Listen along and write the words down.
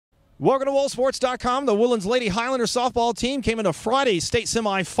Welcome to WorldSports.com. The Woodlands Lady Highlanders softball team came into Friday's state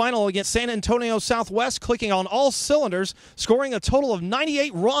semifinal against San Antonio Southwest, clicking on all cylinders, scoring a total of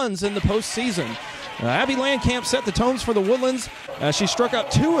 98 runs in the postseason. Abby Landcamp set the tones for the Woodlands as she struck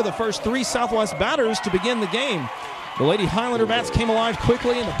out two of the first three Southwest batters to begin the game. The Lady Highlander bats came alive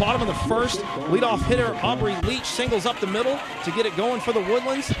quickly in the bottom of the first. Leadoff hitter Aubrey Leach singles up the middle to get it going for the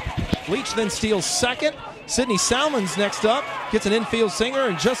Woodlands. Leach then steals second. Sydney Salmons next up, gets an infield singer,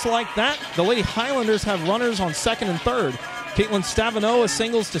 and just like that, the Lady Highlanders have runners on second and third. Caitlin Stavanoa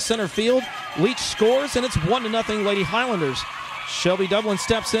singles to center field. Leach scores, and it's 1-0 Lady Highlanders. Shelby Dublin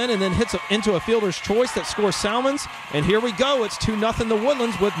steps in and then hits into a fielder's choice that scores Salmons. And here we go, it's 2-0 the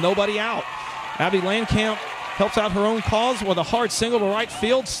Woodlands with nobody out. Abby Landcamp helps out her own cause with a hard single to right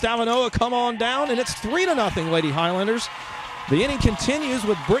field. Stavanoa come on down, and it's 3-0 Lady Highlanders. The inning continues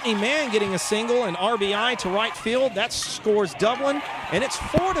with Brittany Mann getting a single and RBI to right field. That scores Dublin, and it's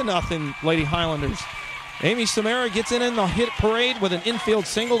 4-0 Lady Highlanders. Amy Samara gets in the hit parade with an infield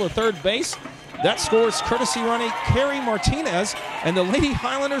single to third base. That scores courtesy running Carrie Martinez, and the Lady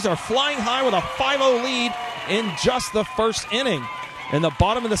Highlanders are flying high with a 5-0 lead in just the first inning. In the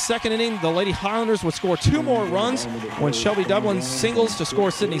bottom of the second inning, the Lady Highlanders would score two more runs when Shelby Dublin singles to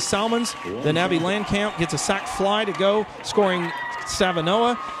score Sydney Salmons. Then Abby Landcamp gets a sac fly to go, scoring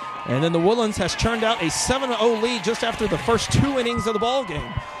Stavanoa. And then the Woodlands has churned out a 7-0 lead just after the first two innings of the ball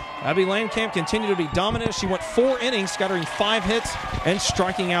game. Abby Landcamp continued to be dominant. She went 4 innings, scattering 5 hits and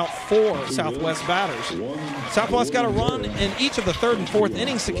striking out 4 Southwest batters. Southwest got a run in each of the third and fourth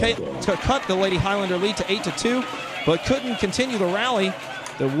innings to cut the Lady Highlander lead to 8-2, but couldn't continue the rally.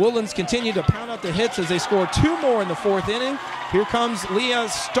 The Woodlands continued to pound out the hits as they scored 2 more in the fourth inning. Here comes Leah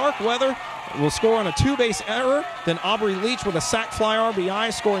Starkweather, will score on a 2-base error. Then Aubrey Leach with a sac fly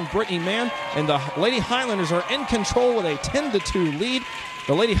RBI, scoring Brittany Mann. And the Lady Highlanders are in control with a 10-2 lead.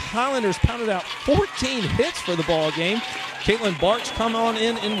 The Lady Highlanders pounded out 14 hits for the ball game. Caitlin Barch come on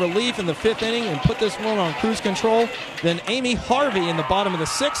in relief in the 5th inning and put this one on cruise control. Then Amy Harvey in the bottom of the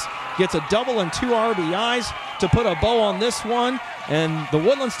 6th gets a double and 2 RBIs to put a bow on this one. And the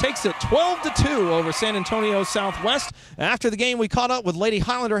Woodlands takes it 12-2 over San Antonio Southwest. After the game, we caught up with Lady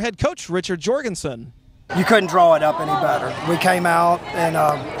Highlander head coach Richard Jorgensen. You couldn't draw it up any better. We came out and,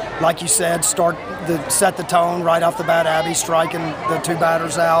 like you said, set the tone right off the bat. Abby striking the 2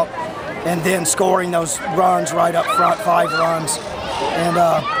 batters out and then scoring those runs right up front, 5 runs.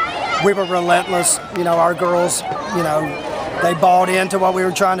 And we were relentless. You know, our girls, you know, they bought into what we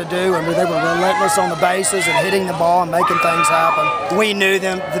were trying to do, and they were relentless on the bases and hitting the ball and making things happen. We knew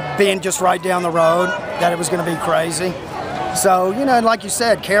them being just right down the road that it was going to be crazy. So, you know, like you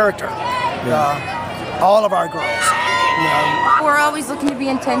said, character. All of our girls, you know. We're always looking to be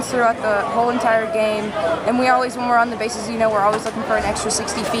intense throughout the whole entire game, and we always, when we're on the bases, you know, we're always looking for an extra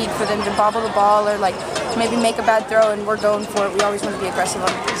 60 feet for them to bobble the ball or like maybe make a bad throw, and we're going for it. We always want to be aggressive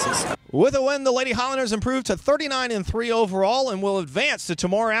on the bases. With a win, the Lady Highlanders improved to 39-3 overall and will advance to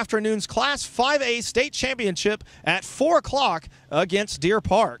tomorrow afternoon's Class 5A State Championship at 4 o'clock against Deer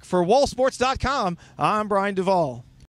Park. For WorldSports.com, I'm Brian Duvall.